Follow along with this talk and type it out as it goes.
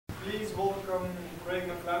Please welcome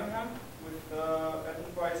McClanahan with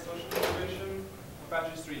Enterprise Social Innovation,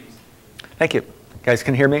 Apache Streams. Thank you. You guys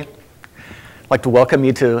can hear me? I'd like to welcome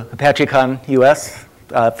you to ApacheCon US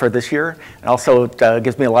for this year. And also it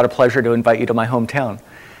gives me a lot of pleasure to invite you to my hometown.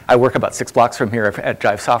 I work about 6 blocks from here at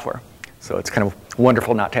Jive Software. So it's kind of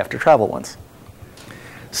wonderful not to have to travel once.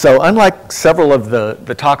 So unlike several of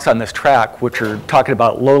the talks on this track, which are talking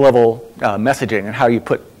about low-level messaging and how you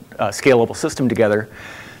put a scalable system together,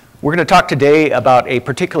 we're going to talk today about a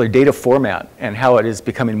particular data format and how it is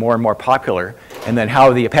becoming more and more popular, and then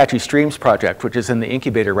how the Apache Streams project, which is in the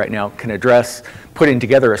incubator right now, can address putting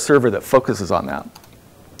together a server that focuses on that.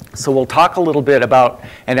 So we'll talk a little bit about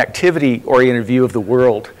an activity-oriented view of the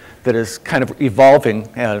world that is kind of evolving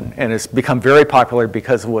and has become very popular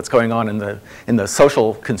because of what's going on in the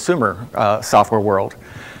social consumer software world.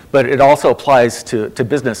 But it also applies to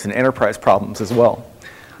business and enterprise problems as well.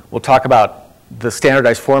 We'll talk about the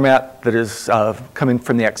standardized format that is coming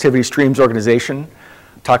from the Activity Streams organization,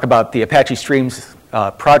 talk about the Apache Streams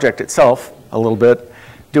project itself a little bit,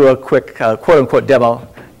 do a quick quote-unquote demo.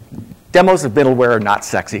 Demos of middleware are not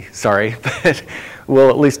sexy, sorry, but we'll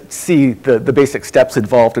at least see the basic steps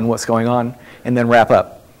involved in what's going on, and then wrap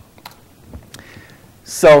up.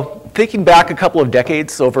 So thinking back a couple of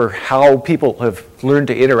decades over how people have learned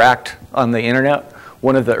to interact on the internet,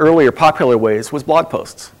 one of the earlier popular ways was blog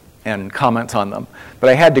posts and comments on them.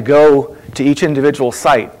 But I had to go to each individual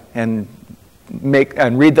site and read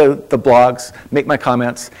the blogs, make my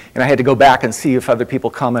comments, and I had to go back and see if other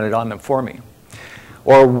people commented on them for me.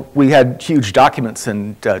 Or we had huge documents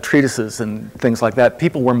and treatises and things like that.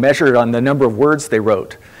 People were measured on the number of words they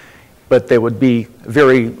wrote, but they would be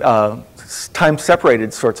very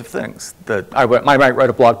time-separated sorts of things. I might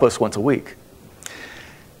write a blog post once a week.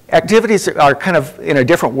 Activities are kind of in a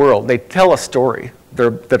different world. They tell a story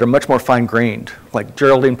that are much more fine-grained. Like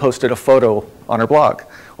Geraldine posted a photo on her blog,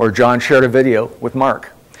 or John shared a video with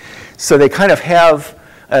Mark. So they kind of have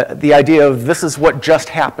the idea of this is what just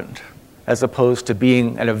happened, as opposed to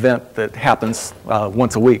being an event that happens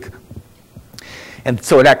once a week. And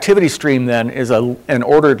so an activity stream then is an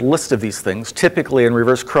ordered list of these things, typically in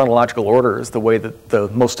reverse chronological order is the way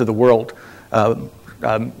that most of the world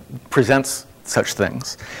presents such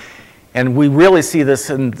things. And we really see this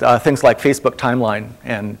in things like Facebook timeline,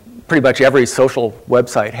 and pretty much every social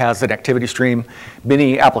website has an activity stream.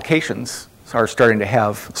 Many applications are starting to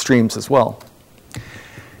have streams as well.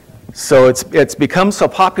 So it's become so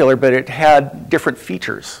popular, but it had different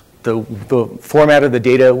features. The format of the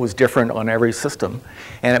data was different on every system,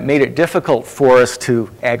 and it made it difficult for us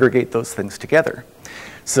to aggregate those things together.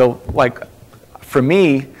 So like for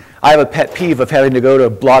me, I have a pet peeve of having to go to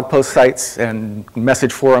blog post sites and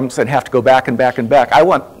message forums and have to go back and back and back. I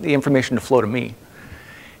want the information to flow to me.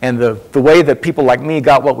 And the way that people like me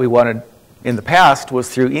got what we wanted in the past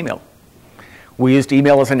was through email. We used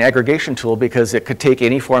email as an aggregation tool because it could take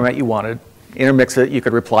any format you wanted, intermix it, you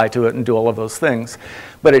could reply to it and do all of those things.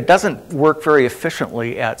 But it doesn't work very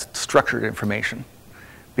efficiently at structured information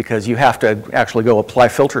because you have to actually go apply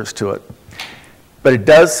filters to it. But it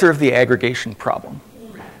does serve the aggregation problem.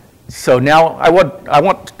 So now I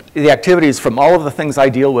want the activities from all of the things I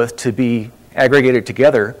deal with to be aggregated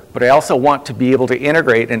together, but I also want to be able to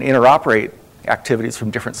integrate and interoperate activities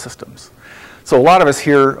from different systems. So a lot of us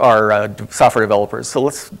here are software developers, so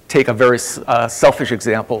let's take a very selfish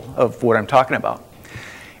example of what I'm talking about.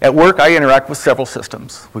 At work, I interact with several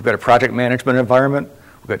systems. We've got a project management environment,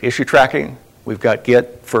 we've got issue tracking, we've got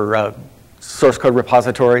Git for source code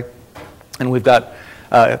repository, and we've got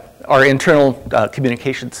our internal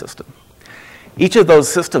communication system. Each of those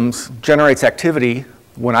systems generates activity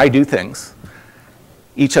when I do things,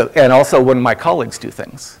 and also when my colleagues do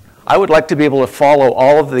things. I would like to be able to follow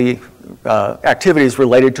all of the activities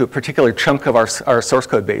related to a particular chunk of our source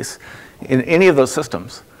code base in any of those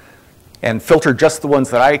systems and filter just the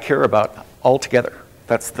ones that I care about altogether.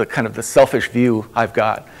 That's the kind of the selfish view I've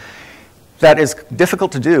got. That is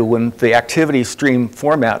difficult to do when the activity stream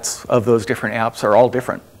formats of those different apps are all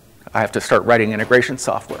different. I have to start writing integration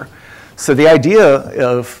software. So the idea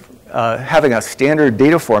of having a standard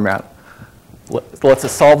data format lets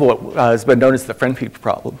us solve what has been known as the friend feed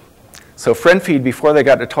problem. So friend feed, before they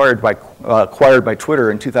got acquired by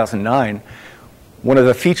Twitter in 2009, one of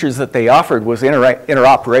the features that they offered was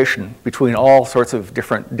interoperation between all sorts of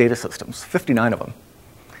different data systems, 59 of them.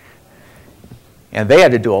 And they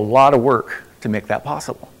had to do a lot of work to make that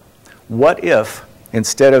possible. What if,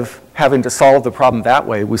 instead of having to solve the problem that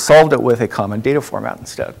way, we solved it with a common data format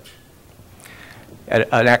instead?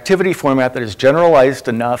 An activity format that is generalized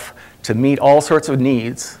enough to meet all sorts of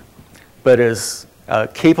needs, but is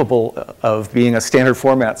capable of being a standard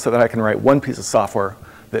format so that I can write one piece of software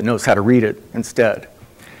that knows how to read it instead.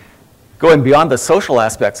 Going beyond the social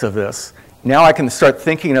aspects of this, now I can start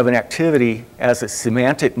thinking of an activity as a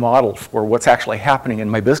semantic model for what's actually happening in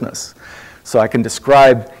my business. So I can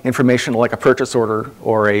describe information like a purchase order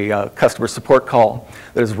or a customer support call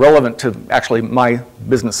that is relevant to actually my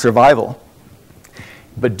business survival,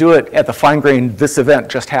 but do it at the fine-grained this event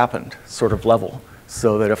just happened sort of level,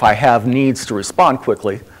 so that if I have needs to respond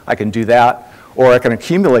quickly, I can do that, or I can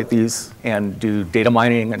accumulate these and do data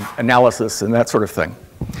mining and analysis and that sort of thing.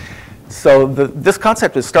 So this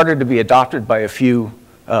concept has started to be adopted by a few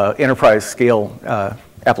enterprise scale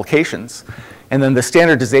applications. And then the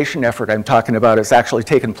standardization effort I'm talking about has actually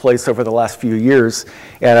taken place over the last few years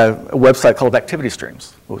at a website called Activity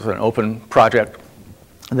Streams. It was an open project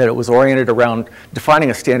that it was oriented around defining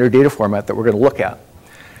a standard data format that we're going to look at.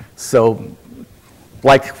 So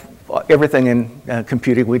like everything in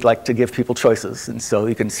computing, we'd like to give people choices. And so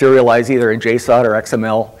you can serialize either in JSON or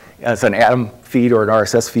XML as an Atom feed or an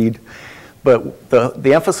RSS feed. But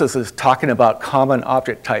the emphasis is talking about common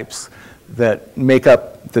object types that make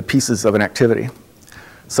up the pieces of an activity.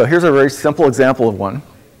 So here's a very simple example of one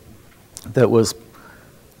that was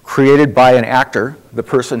created by an actor, the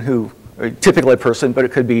person who, typically a person, but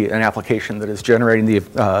it could be an application that is generating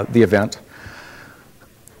the event.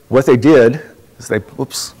 What they did is they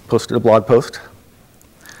posted a blog post.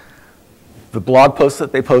 The blog post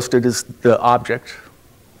that they posted is the object,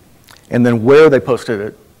 and then where they posted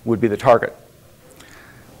it would be the target.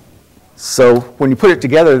 So when you put it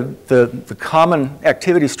together, the common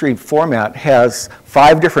activity stream format has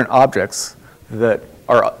 5 different objects that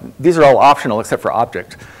are, these are all optional except for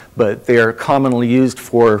object, but they are commonly used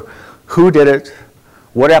for who did it,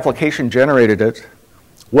 what application generated it,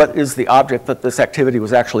 what is the object that this activity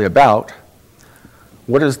was actually about,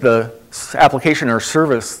 what is the application or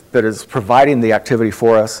service that is providing the activity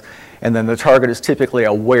for us, and then the target is typically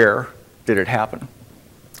a where did it happen.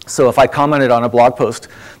 So if I commented on a blog post,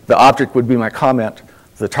 the object would be my comment,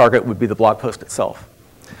 the target would be the blog post itself.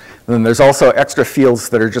 And then there's also extra fields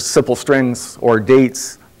that are just simple strings or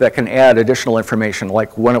dates that can add additional information,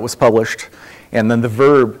 like when it was published, and then the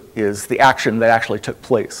verb is the action that actually took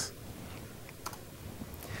place.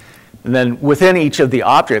 And then within each of the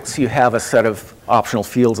objects, you have a set of optional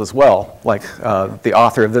fields as well, like the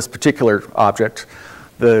author of this particular object,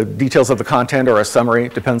 the details of the content or a summary,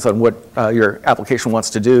 depends on what your application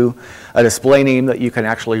wants to do, a display name that you can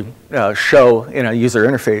actually show in a user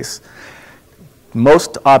interface.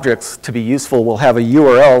 Most objects, to be useful, will have a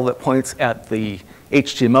URL that points at the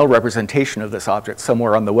HTML representation of this object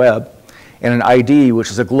somewhere on the web, and an ID, which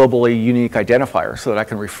is a globally unique identifier, so that I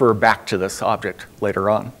can refer back to this object later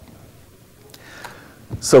on.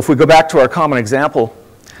 So if we go back to our common example,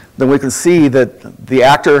 then we can see that the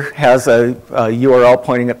actor has a URL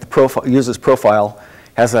pointing at the user's profile,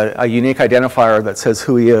 has a unique identifier that says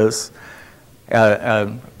who he is,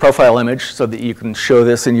 a profile image so that you can show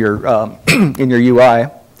this in your, in your UI.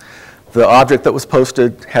 The object that was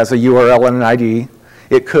posted has a URL and an ID.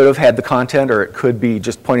 It could have had the content, or it could be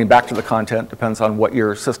just pointing back to the content, depends on what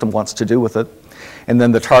your system wants to do with it. And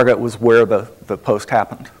then the target was where the post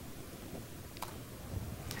happened.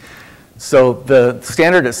 So the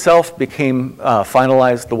standard itself became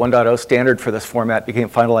finalized. The 1.0 standard for this format became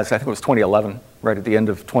finalized, I think it was 2011, right at the end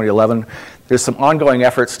of 2011. There's some ongoing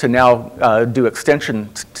efforts to now do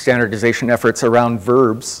extension standardization efforts around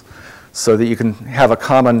verbs so that you can have a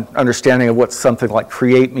common understanding of what something like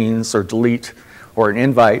create means or delete or an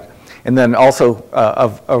invite. And then also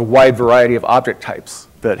a wide variety of object types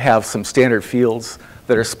that have some standard fields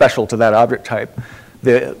that are special to that object type.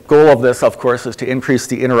 The goal of this, of course, is to increase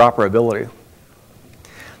the interoperability.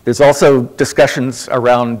 There's also discussions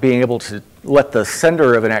around being able to let the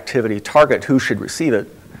sender of an activity target who should receive it,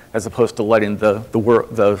 as opposed to letting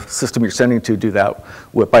the system you're sending to do that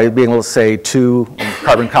by being able to say to and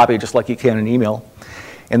carbon copy just like you can in email.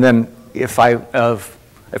 And then if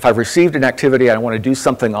I've received an activity and I want to do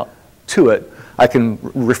something to it, I can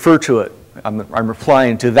refer to it. I'm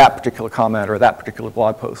replying to that particular comment or that particular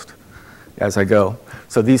blog post as I go.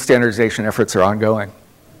 So these standardization efforts are ongoing.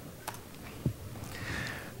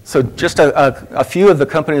 So just a few of the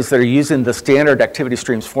companies that are using the standard activity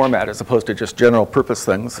streams format as opposed to just general purpose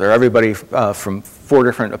things are everybody from 4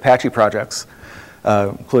 different Apache projects,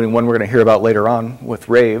 including one we're going to hear about later on with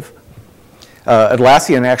Rave.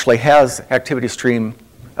 Atlassian actually has activity stream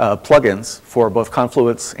plugins for both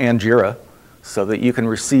Confluence and Jira so that you can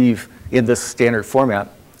receive in this standard format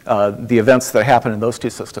the events that happen in those 2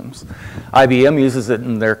 systems. IBM uses it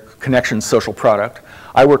in their Connections social product.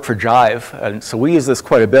 I work for Jive, and so we use this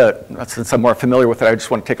quite a bit. Since I'm more familiar with it, I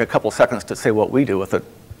just want to take a couple seconds to say what we do with it.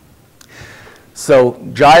 So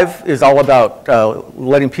Jive is all about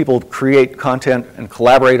letting people create content and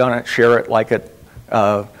collaborate on it, share it, like it,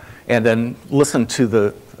 and then listen to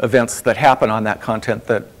the events that happen on that content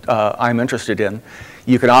that I'm interested in.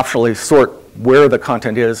 You can optionally sort where the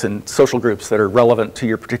content is in social groups that are relevant to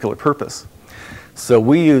your particular purpose. So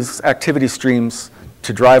we use activity streams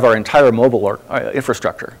to drive our entire mobile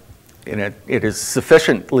infrastructure. And it is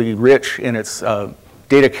sufficiently rich in its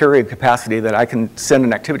data carrying capacity that I can send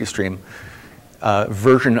an activity stream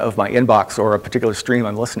version of my inbox or a particular stream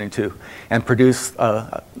I'm listening to and produce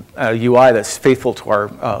a UI that's faithful to our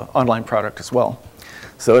online product as well.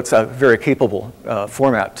 So it's a very capable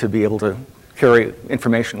format to be able to carry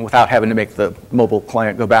information without having to make the mobile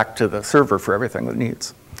client go back to the server for everything that it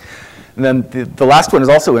needs. And then the last one is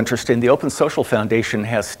also interesting. The Open Social Foundation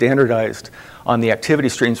has standardized on the activity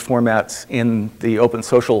streams formats in the Open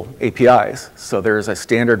Social APIs. So there's a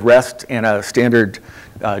standard REST and a standard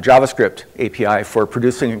JavaScript API for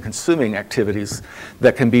producing and consuming activities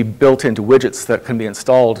that can be built into widgets that can be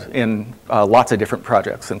installed in lots of different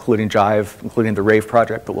projects, including Jive, including the Rave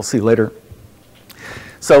project that we'll see later.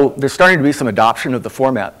 So there's starting to be some adoption of the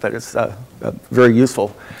format that is very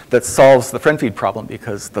useful, that solves the friend feed problem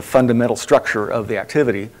because the fundamental structure of the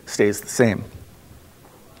activity stays the same.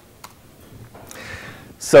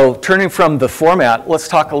 So turning from the format, let's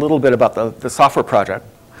talk a little bit about the software project.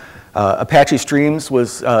 Apache Streams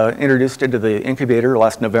was introduced into the incubator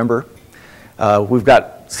last November. We've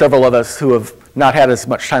got several of us who have not had as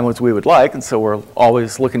much time as we would like, and so we're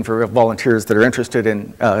always looking for volunteers that are interested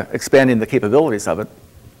in expanding the capabilities of it.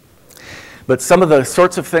 But some of the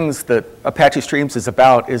sorts of things that Apache Streams is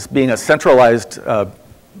about is being a centralized,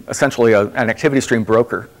 essentially an activity stream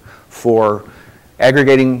broker for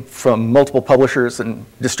aggregating from multiple publishers and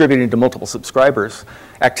distributing to multiple subscribers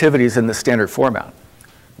activities in the standard format.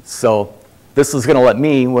 So this is going to let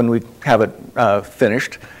me, when we have it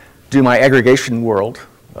finished, do my aggregation world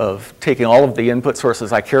of taking all of the input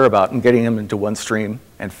sources I care about and getting them into one stream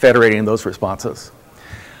and federating those responses.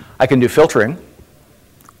 I can do filtering,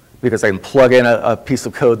 because I can plug in a piece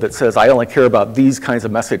of code that says I only care about these kinds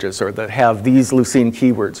of messages or that have these Lucene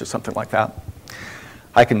keywords or something like that.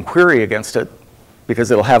 I can query against it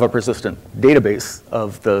because it'll have a persistent database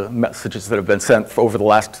of the messages that have been sent for over the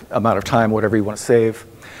last amount of time, whatever you want to save.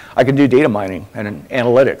 I can do data mining and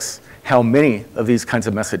analytics, how many of these kinds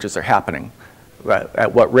of messages are happening,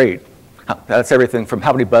 at what rate. That's everything from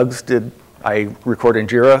how many bugs did I record in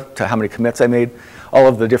Jira to how many commits I made. All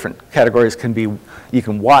of the different categories can be, you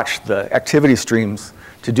can watch the activity streams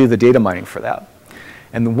to do the data mining for that.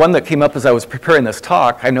 And the one that came up as I was preparing this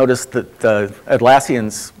talk, I noticed that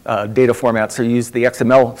Atlassian's data formats are used the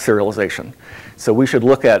XML serialization. So we should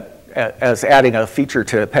look at as adding a feature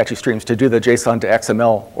to Apache Streams to do the JSON to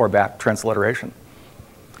XML or back transliteration.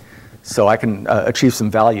 So I can achieve some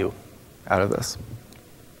value out of this.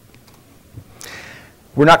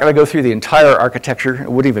 We're not going to go through the entire architecture. It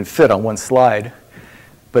wouldn't even fit on one slide.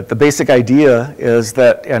 But the basic idea is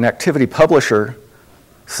that an activity publisher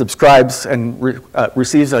subscribes and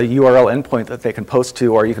receives a URL endpoint that they can post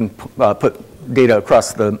to, or you can put data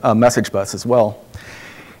across the message bus as well.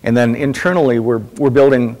 And then internally, we're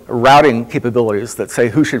building routing capabilities that say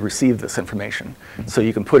who should receive this information. So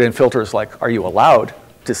you can put in filters like, are you allowed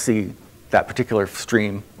to see that particular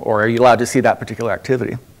stream, or are you allowed to see that particular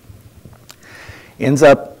activity? Ends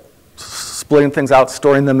up splitting things out,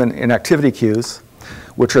 storing them in activity queues,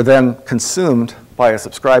 which are then consumed by a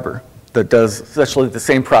subscriber that does essentially the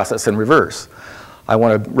same process in reverse. I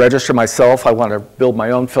want to register myself. I want to build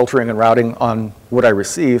my own filtering and routing on what I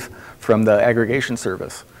receive from the aggregation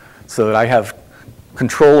service so that I have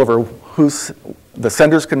control over the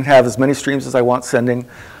senders can have as many streams as I want sending.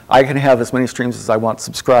 I can have as many streams as I want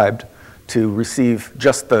subscribed to receive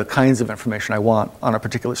just the kinds of information I want on a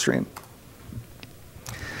particular stream.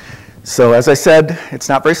 So as I said, it's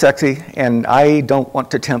not very sexy, and I don't want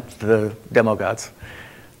to tempt the demo gods.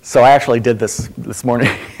 So I actually did this morning,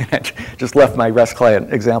 and I just left my REST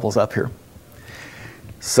client examples up here.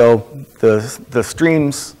 So the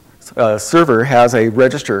Streams server has a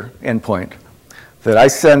register endpoint that I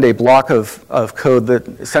send a block of code that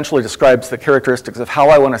essentially describes the characteristics of how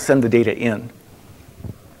I want to send the data in.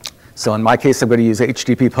 So in my case, I'm going to use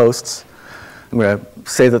HTTP posts. I'm going to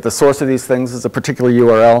say that the source of these things is a particular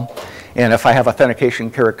URL, and if I have authentication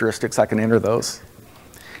characteristics, I can enter those.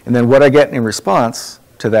 And then what I get in response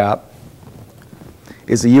to that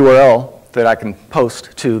is a URL that I can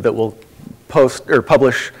post to that will post or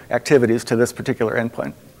publish activities to this particular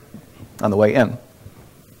endpoint on the way in.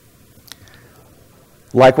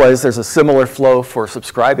 Likewise, there's a similar flow for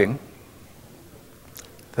subscribing.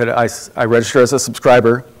 That I register as a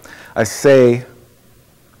subscriber. I say,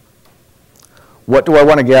 what do I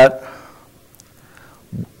want to get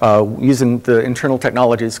using the internal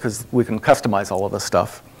technologies, because we can customize all of this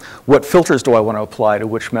stuff. What filters do I want to apply to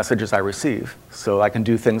which messages I receive? So I can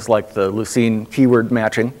do things like the Lucene keyword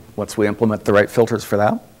matching once we implement the right filters for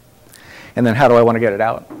that. And then how do I want to get it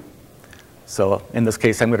out? So in this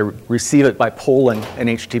case, I'm going to receive it by polling an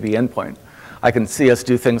HTTP endpoint. I can see us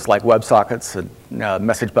do things like WebSockets and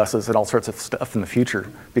message buses and all sorts of stuff in the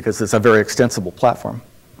future because it's a very extensible platform.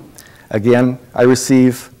 Again, I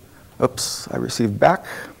receive back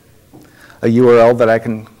a URL that I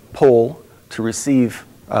can poll to receive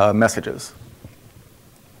messages.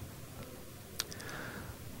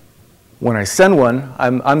 When I send one,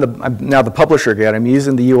 I'm now the publisher again. I'm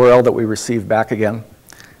using the URL that we received back again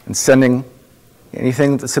and sending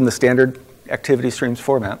anything that's in the standard activity streams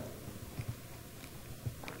format.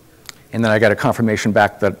 And then I got a confirmation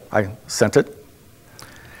back that I sent it.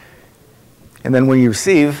 And then when you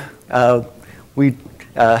receive, we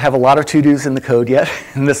have a lot of to-dos in the code yet,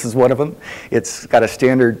 and this is one of them. It's got a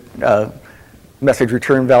standard message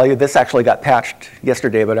return value. This actually got patched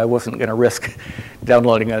yesterday, but I wasn't going to risk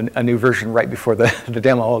downloading a new version right before the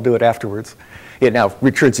demo. I'll do it afterwards. It now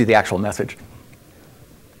returns you the actual message.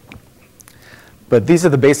 But these are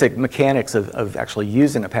the basic mechanics of actually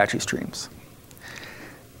using Apache streams.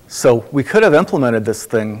 So we could have implemented this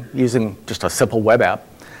thing using just a simple web app,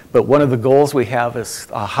 but one of the goals we have is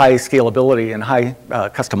high scalability and high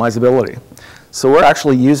customizability. So we're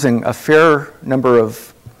actually using a fair number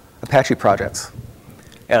of Apache projects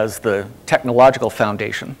as the technological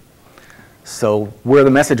foundation. So where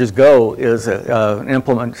the messages go is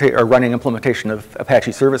a running implementation of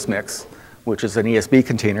Apache Service Mix, which is an ESB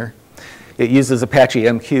container. It uses Apache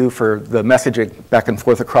MQ for the messaging back and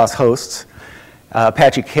forth across hosts.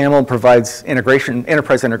 Apache Camel provides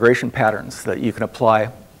enterprise integration patterns that you can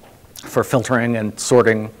apply for filtering and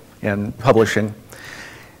sorting and publishing.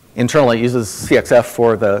 Internally, it uses CXF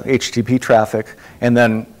for the HTTP traffic, and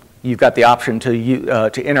then you've got the option to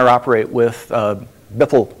interoperate with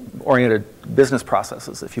BPL-oriented business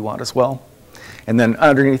processes if you want as well. And then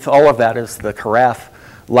underneath all of that is the Carafe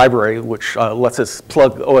library, which lets us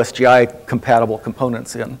plug OSGI-compatible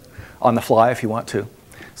components in on the fly if you want to.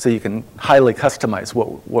 So you can highly customize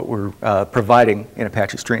what we're providing in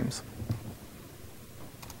Apache Streams.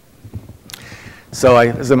 So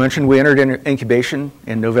as I mentioned, we entered incubation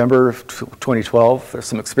in November of 2012. There's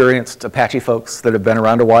some experienced Apache folks that have been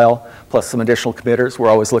around a while, plus some additional committers. We're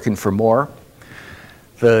always looking for more.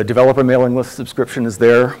 The developer mailing list subscription is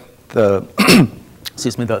there. The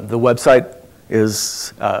website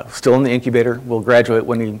is still in the incubator. We'll graduate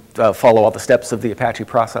when we follow all the steps of the Apache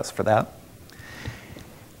process for that.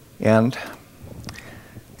 And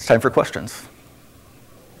it's time for questions,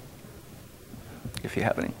 if you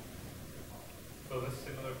have any. So is this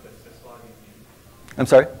similar to syslog and G? I'm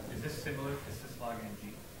sorry? Is this similar to syslog and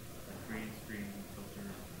G? Like create streams and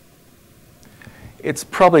filters? It's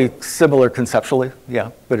probably similar conceptually,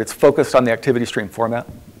 yeah, but it's focused on the activity stream format.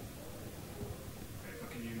 Okay, so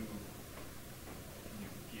can you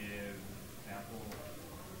give example,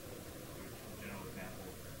 general example,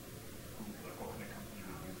 like what kind of company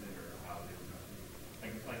would use it or how they would use it?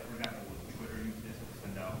 Like for example, would Twitter use this to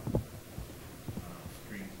send out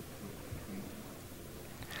streams between?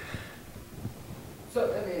 So,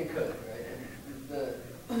 I mean, it could, right?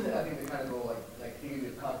 I think the kind of goal, like to give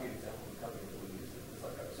you a concrete example of the company that we use it. It's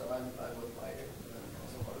like, so I'm with Mike, and I'm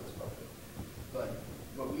also part of this project. But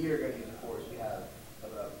what we are going to use it for is we have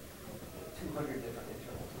about 200 different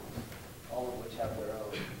internal tools, all of which have their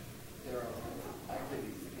own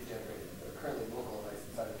activities that get generated. They're currently localized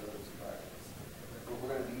inside of those environments. What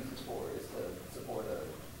we're going to use this for is to support the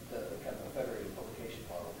kind of a federated publication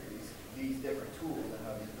model where these different tools and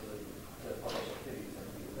how the ability to publish activities and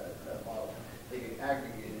do that model, they get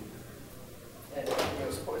aggregated and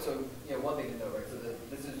support. So one thing to know, right? So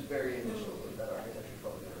this is very initial. That architecture is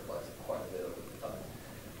probably going to reflect quite a bit over the time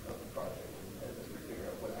of the project as we figure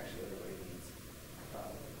out what actually everybody needs.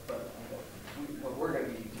 But what we're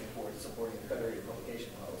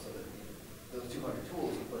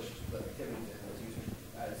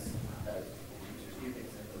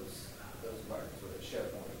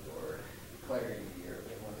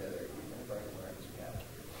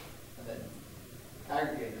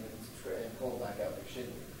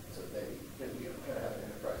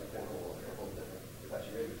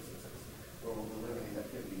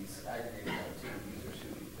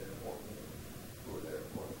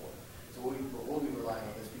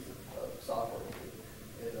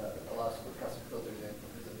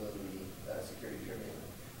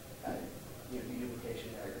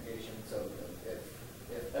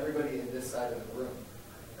side of the room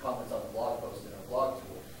comments on a blog post in a blog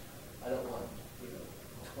tool. I don't want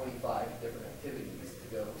 25 different activities to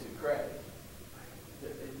go to Craig.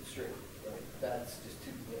 It's straight, right? That's just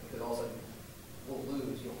too, because all of a sudden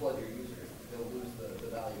you'll flood your users. They'll lose the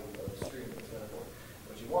value of the stream that's going for.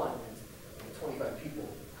 What you want is 25 people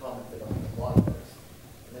commented on the blog post,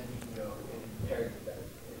 and then you can go and interrogate that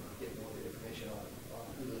and get more information on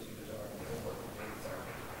who those users are and what the needs are.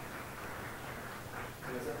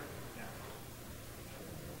 What is that?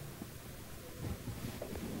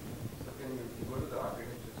 So can you go to the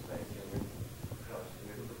architecture slide? Can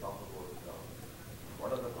you talk about what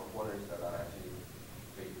are the components that are actually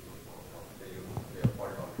faithful or they are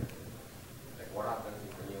fault tolerant? Like what happens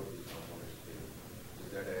if any of these components fail? Is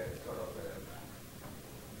that a sort of a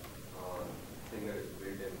thing that is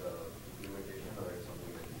built in the implementation, or it's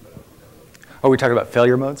something that people have to develop? Are we talking about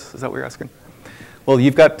failure modes? Is that what you're asking? Well,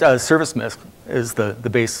 you've got Service Mesh is the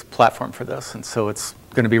base platform for this, and so it's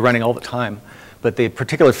going to be running all the time. But the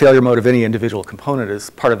particular failure mode of any individual component is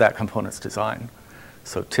part of that component's design.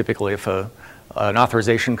 So typically, if an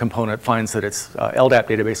authorization component finds that its LDAP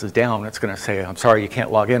database is down, it's going to say, I'm sorry, you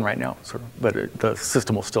can't log in right now. But the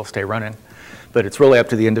system will still stay running. But it's really up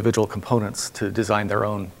to the individual components to design their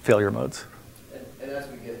own failure modes. And as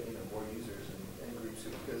we get more users and groups,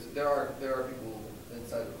 because there are people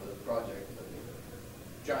inside of the project.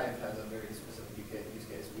 Giant has a very specific use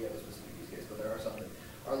case. We have a specific use case, but there are some that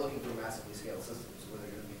are looking for massively scaled systems where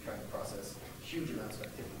they're going to be trying to process huge amounts of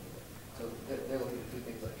activity. So they're looking to do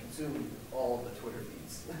things like consume all of the Twitter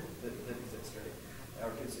feeds that exist, right?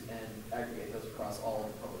 And aggregate those across all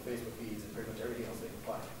of the public Facebook feeds and pretty much everything else they can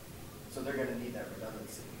find. So they're going to need that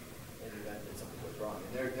redundancy in the event that something goes wrong.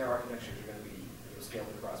 And their architectures are going to be scaled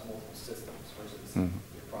across multiple systems versus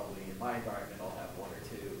probably in my environment I'll have one or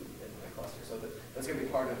two in my cluster. So that's going to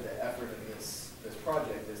be part of the effort of this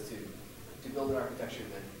project is to build an architecture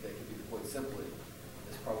that can be deployed simply.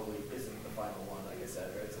 This probably isn't the final one, like I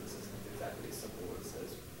said, right? So this isn't exactly as simple as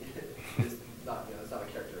it's not, it's not a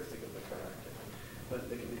characteristic of the current architecture. But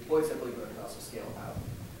they can be deployed simply, but it can also scale out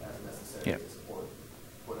as necessary to support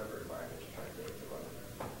whatever environment you're trying to run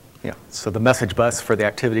in. Yeah, so the message bus for the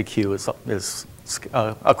activity queue is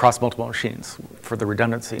across multiple machines for the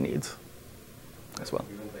redundancy needs as well.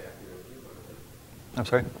 I'm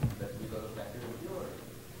sorry?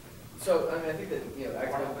 So, I think that,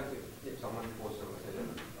 what happens if someone posts a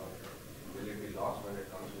message, will it be lost when it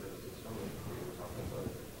comes to the system or something?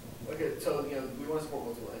 Okay, so, we want to support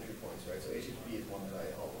multiple entry points, right? So HTTP is one that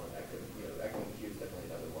I hold on. Activity queue is definitely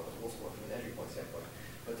another one that we'll support from an entry point standpoint.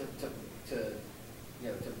 But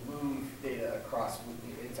to move data across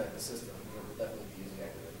inside the system, we'll definitely be using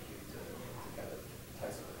ActiveMQ to kind of tie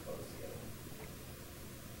some of the components together.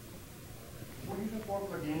 Will you support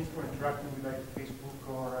plugins for interacting with like Facebook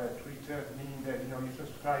or Twitter, meaning that you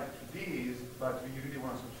subscribe to these, but you really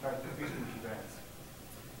want to subscribe to Facebook events?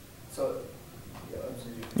 So,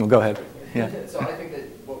 Well, go ahead. Yeah. So I think that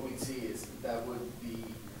what we'd see is that would be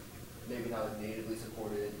maybe not natively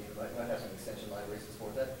supported. Might have some extension libraries to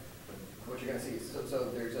support that. But what you're going to see is so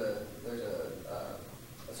there's a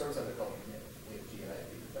service out there called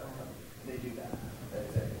GNIB.com. They do that.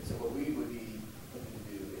 Exactly. So what we would be looking to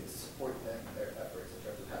do is support their efforts in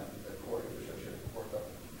terms of having the core infrastructure worked up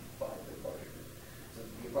by the project. So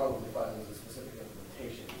you probably find those as specific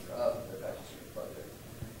implementations of the Apache Stream project.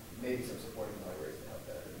 Maybe some supporting libraries to help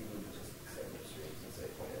that. You wouldn't just extend the streams and say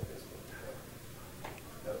point at Facebook.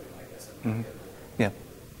 That would be my guess. Yeah.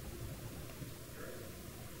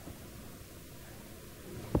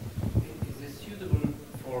 Is this suitable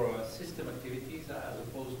for system activities as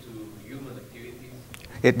opposed to human activities?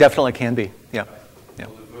 It definitely can be, yeah. Right. Yeah.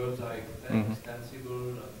 So the verbs are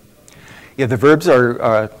extensible? Yeah, the verbs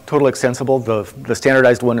are totally extensible. The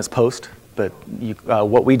standardized one is post, but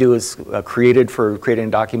what we do is created for creating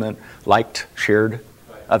a document, liked, shared,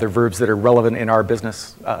 other verbs that are relevant in our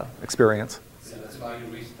business experience. So that's why you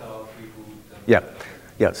restart, reboot. Yeah.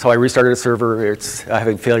 Yeah, so I restarted a server, it's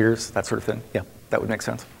having failures, that sort of thing. Yeah, that would make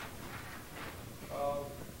sense. I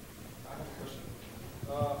have a question.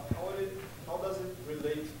 How does it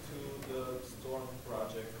relate to the Storm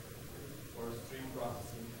project for stream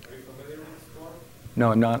processing? Are you familiar with Storm?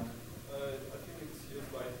 No, I'm not. I think it's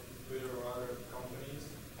used by Twitter or other companies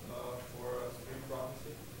for stream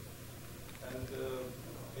processing. And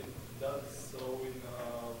it does so in,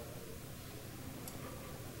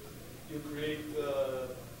 you create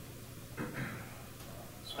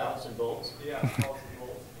Spouts and bolts. Yeah, spouts and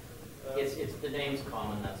bolts. It's the name's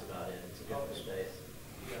common. That's about it. It's a different space.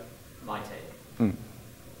 Yeah. My take. Hmm.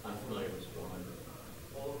 I'm familiar with Storm.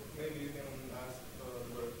 Well, maybe you can ask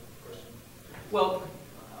the question. Well,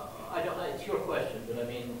 I don't. that's your question, but I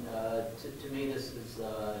mean, to me, this is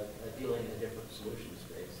dealing in a different solution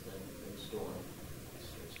space than Storm.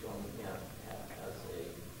 Storm, yeah, has a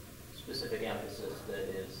specific emphasis that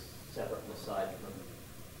is separate and aside from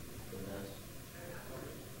this.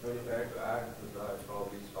 Well, if I had to add to that,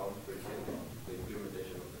 probably Storm fits in the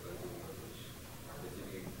implementation of the consumer message.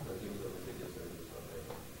 Basically, consumer messages and this on the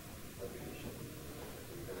application.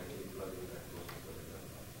 So you can actually plug in that process for the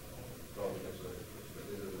probably that's what it is. But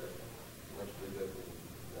this is a much bigger thing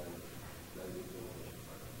than the implementation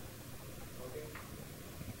part. Okay.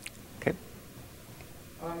 Okay.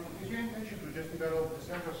 Is your intention to just develop the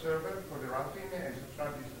central server for the routing and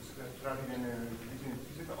subtracting and using the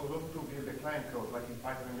system, or to build the client code, like in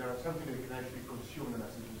Python and Java, something that you can actually consume the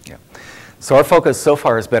messages? Yeah. So our focus so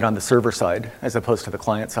far has been on the server side as opposed to the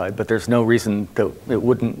client side, but there's no reason that it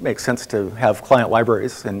wouldn't make sense to have client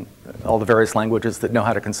libraries in all the various languages that know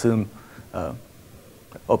how to consume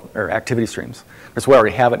or activity streams. Because we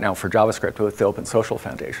already have it now for JavaScript with the Open Social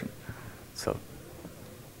Foundation. So.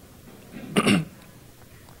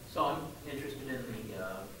 So I'm interested in the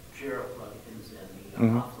Jira plugins and the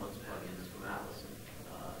Confluence plugins from Allison,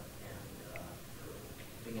 and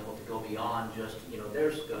being able to go beyond just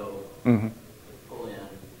their scope, pull in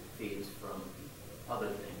feeds from other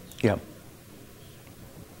things. Yeah.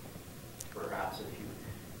 Perhaps if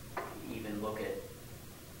you even look at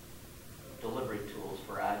delivery tools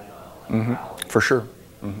for Agile, like Rally, for sure.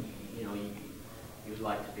 You'd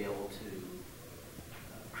like to be able to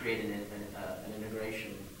create an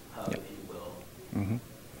integration hub, if you will,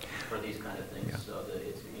 for these kind of things, so that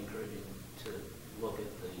it's encouraging to look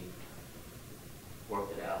at the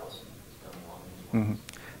work that Allison has done along these lines.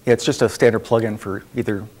 Yeah, it's just a standard plugin for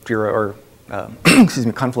either Jira or excuse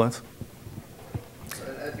me, Confluence. So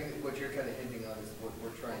I think what you're kind of hinting on is what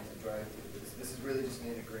we're trying to drive to. This is really just an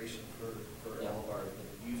integration for all of our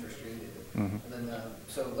user stream data. And then,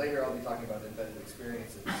 so later I'll be talking about embedded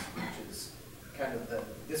experiences, which is kind of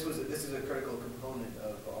this is a critical component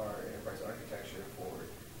of our enterprise architecture for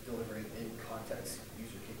delivering in-context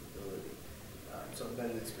user capability. So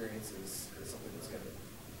embedded experiences is something that's going to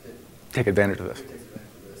Take advantage of this. takes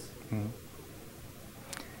advantage of this.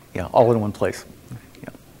 Yeah, all in one place. Yeah.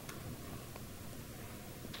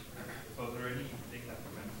 So is there anything that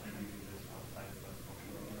prevents you using this outside of the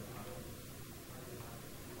functional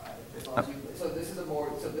As long as you, so this is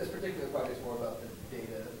this particular project is more about the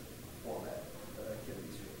data format, the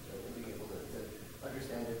activity stream, so being able to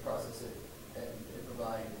understand it, process it, and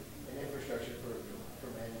provide an infrastructure for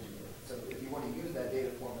managing it. So if you want to use that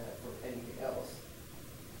data format for anything else,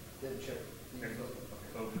 then sure.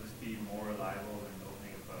 So would this be more reliable than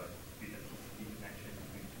opening up a TCP connection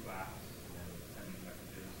between two apps and then sending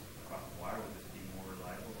messages across the wire? Would this be more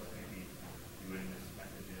reliable, or maybe doing this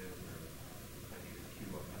messages or maybe a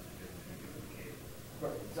queue of messages and duplicate?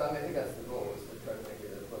 Right. So I think that's the goal, is to try to make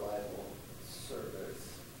it a reliable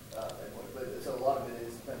service. But so a lot of it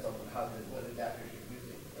depends on what adapters you're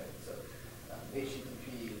using, right? So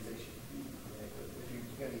HTTP is HTTP. Right? But if you're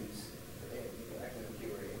going to use ActiveMQ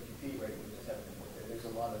or AMQP, right, you just have to import that. There's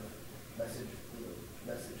a lot of message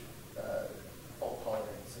fault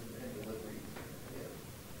tolerance and delivery.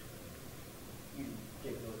 You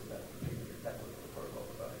capabilities of that particular protocol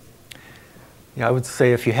provides. Yeah, I would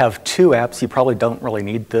say if you have 2 apps, you probably don't really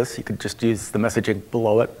need this. You could just use the messaging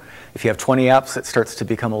below it. If you have 20 apps, it starts to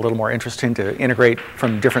become a little more interesting to integrate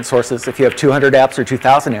from different sources. If you have 200 apps or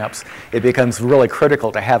 2,000 apps, it becomes really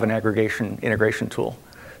critical to have an aggregation integration tool.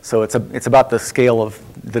 So it's about the scale of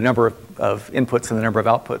the number of inputs and the number of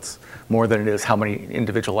outputs more than it is how many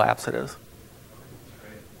individual apps it is.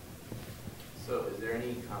 Great. So is there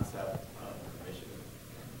any concept of permission?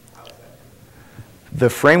 How is that? The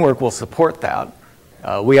framework will support that.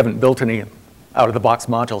 We haven't built any out-of-the-box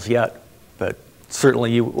modules yet, but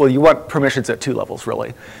certainly you want permissions at 2 levels,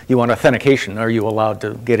 really. You want authentication. Are you allowed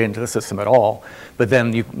to get into the system at all? But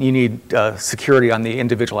then you need security on the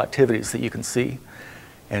individual activities that you can see.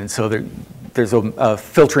 And so there's a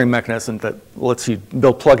filtering mechanism that lets you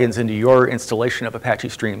build plugins into your installation of Apache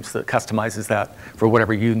streams that customizes that for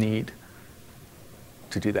whatever you need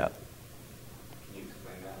to do that. Can you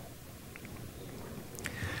explain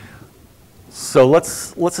that? So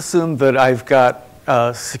let's assume that I've got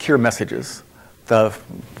secure messages.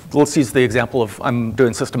 Let's use the example of I'm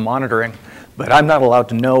doing system monitoring, but I'm not allowed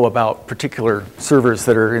to know about particular servers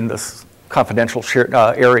that are in this confidential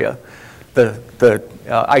area. The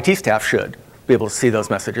IT staff should be able to see those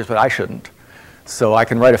messages, but I shouldn't. So I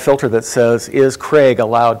can write a filter that says, is Craig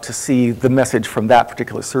allowed to see the message from that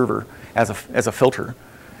particular server as a filter?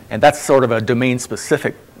 And that's sort of a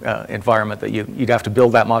domain-specific environment that you'd have to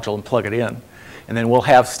build that module and plug it in. And then we'll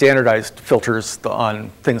have standardized filters on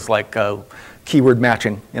things like keyword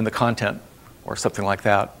matching in the content or something like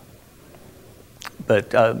that.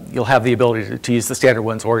 But you'll have the ability to use the standard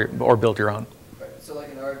ones or build your own. Right. So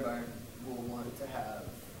like in our environment, we'll want to have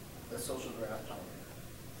a social graph timer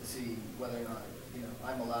to see whether or not,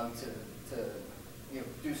 I'm allowed to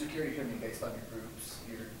do security trimming based on your groups,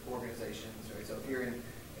 your organizations, right? So if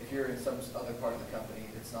you're in some other part of the company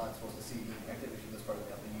that's not supposed to see activity from this part of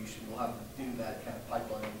the company, will have to do that kind of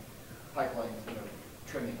pipeline,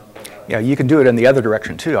 trimming on the way out. Yeah, you can do it in the other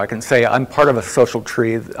direction too. I can say I'm part of a social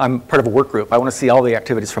tree. I'm part of a work group. I want to see all the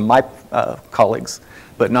activities from my colleagues,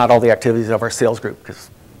 but not all the activities of our sales group, because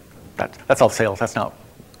that's all sales. That's not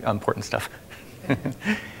important stuff. What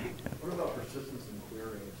about persistence and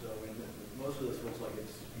querying? So most of this looks like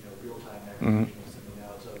it's real-time activation sending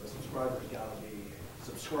out. So the subscriber's got to be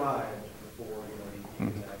subscribed before he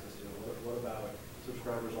gets access to it. What about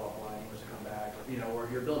subscribers offline wants to come back? Or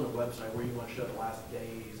you're building a website where you want to show the last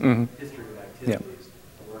day's history of activities,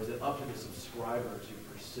 or is it up to the subscriber to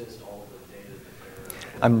persist all of the data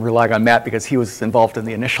that they're? I'm relying on Matt because he was involved in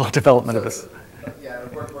the initial development of this. Yeah,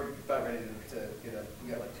 we're about ready to get up.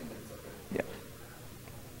 We got like 2 minutes left. Yeah.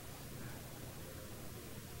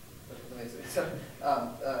 So,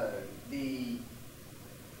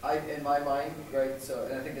 in my mind, right, so,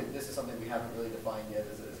 and I think that this is something we haven't really defined yet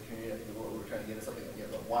as a community. I think what we're trying to get is something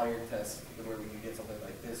like a wired test where we can get something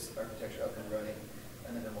like this architecture up and running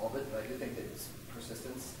and then evolve it. But I do think that it's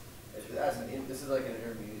persistence. This is like an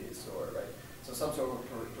intermediate store, right? So some sort of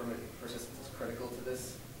persistence is critical to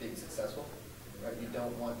this being successful, right? You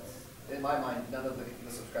don't want, in my mind, none of the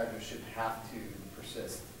subscribers should have to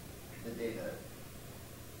persist the data,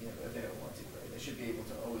 if they don't want to, right? They should be able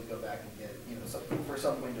to always go back and get, for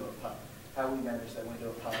some window of time. How we manage that window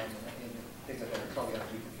of time and things like that are probably have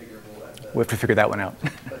to be configurable at the. We have to figure that one out.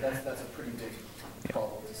 But that's a pretty big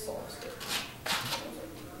problem to solve still.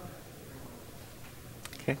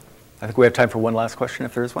 Okay. I think we have time for one last question,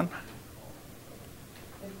 if there is one.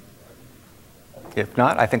 If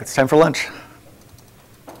not, I think it's time for lunch.